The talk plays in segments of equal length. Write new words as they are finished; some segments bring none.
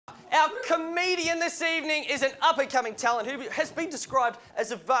Our comedian this evening is an up-and-coming talent who has been described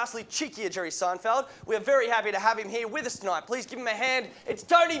as a vastly cheekier Jerry Seinfeld. We're very happy to have him here with us tonight. Please give him a hand. It's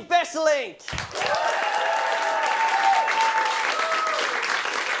Tony Besselink.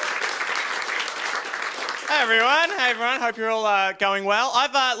 Hey everyone, hope you're all going well.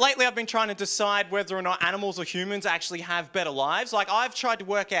 Lately I've been trying to decide whether or not animals or humans actually have better lives. Like, I've tried to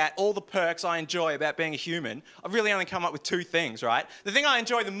work out all the perks I enjoy about being a human. I've really only come up with two things, right? The thing I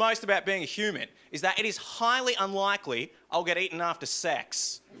enjoy the most about being a human is that it is highly unlikely I'll get eaten after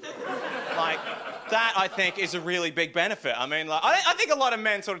sex. Like, that I think is a really big benefit. I mean, like, I think a lot of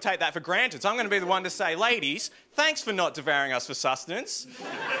men sort of take that for granted, so I'm going to be the one to say, ladies, thanks for not devouring us for sustenance.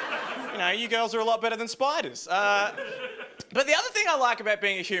 You know, you girls are a lot better than spiders. But the other thing I like about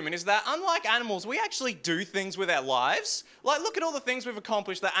being a human is that, unlike animals, we actually do things with our lives. Like, look at all the things we've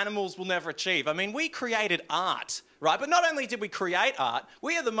accomplished that animals will never achieve. I mean, we created art, right? But not only did we create art,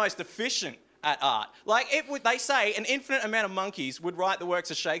 we are the most efficient at art. Like, they say an infinite amount of monkeys would write the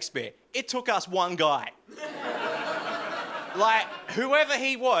works of Shakespeare. It took us one guy. Like, whoever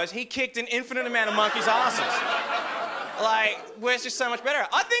he was, he kicked an infinite amount of monkeys' asses. Like, we're just so much better.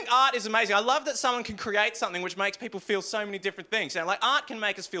 I think art is amazing. I love that someone can create something which makes people feel so many different things. You know, like, art can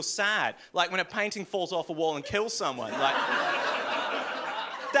make us feel sad. Like when a painting falls off a wall and kills someone. Like,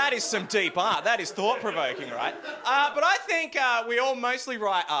 that is some deep art. That is thought-provoking, right? But I think we all mostly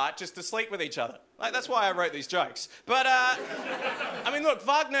write art just to sleep with each other. Like, that's why I wrote these jokes. But, I mean, look,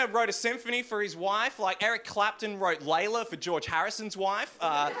 Wagner wrote a symphony for his wife. Like, Eric Clapton wrote Layla for George Harrison's wife.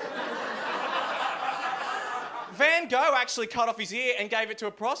 Van Gogh actually cut off his ear and gave it to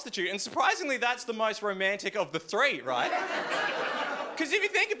a prostitute, and surprisingly, that's the most romantic of the three, right? Because if you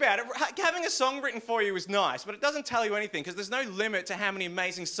think about it, having a song written for you is nice, but it doesn't tell you anything, because there's no limit to how many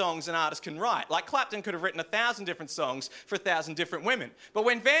amazing songs an artist can write. Like, Clapton could have written 1,000 different songs for 1,000 different women. But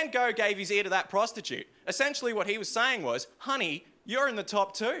when Van Gogh gave his ear to that prostitute, essentially what he was saying was, honey, you're in the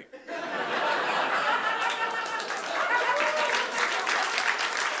top two.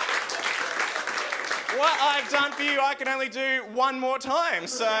 What I've done for you, I can only do one more time,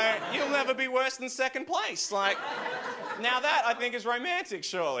 so you'll never be worse than second place. Like, now that, I think, is romantic,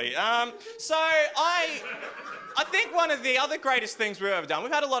 surely. So I think one of the other greatest things we've ever done,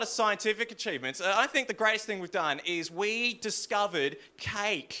 we've had a lot of scientific achievements. I think the greatest thing we've done is we discovered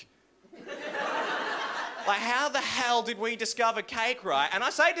cake. Like, how the hell did we discover cake, right? And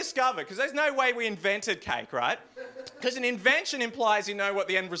I say discover, because there's no way we invented cake, right? Because an invention implies you know what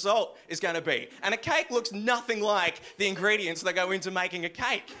the end result is going to be. And a cake looks nothing like the ingredients that go into making a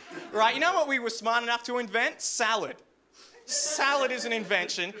cake, right? You know what we were smart enough to invent? Salad. Salad is an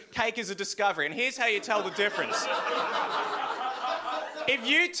invention, cake is a discovery. And here's how you tell the difference. If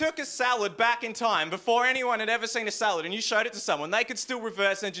you took a salad back in time before anyone had ever seen a salad and you showed it to someone, they could still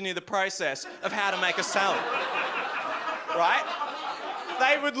reverse engineer the process of how to make a salad, right?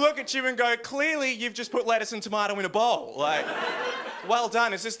 They would look at you and go, clearly you've just put lettuce and tomato in a bowl. Like, well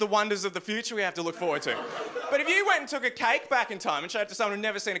done, is this the wonders of the future we have to look forward to? But if you went and took a cake back in time and showed it to someone who'd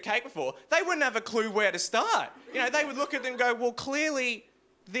never seen a cake before, they wouldn't have a clue where to start. You know, they would look at it and go, well, clearly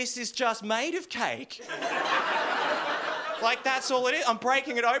this is just made of cake. Like, that's all it is. I'm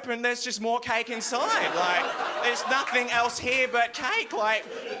breaking it open, there's just more cake inside. Like, there's nothing else here but cake. Like,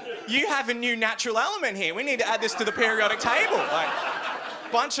 you have a new natural element here. We need to add this to the periodic table. Like,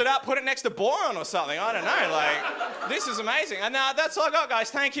 bunch it up, put it next to boron or something. I don't know, like, this is amazing. And that's all I got,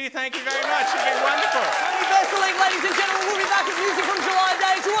 guys. Thank you very much. You've been wonderful. Tony Besselink, ladies and gentlemen, we'll be back with music from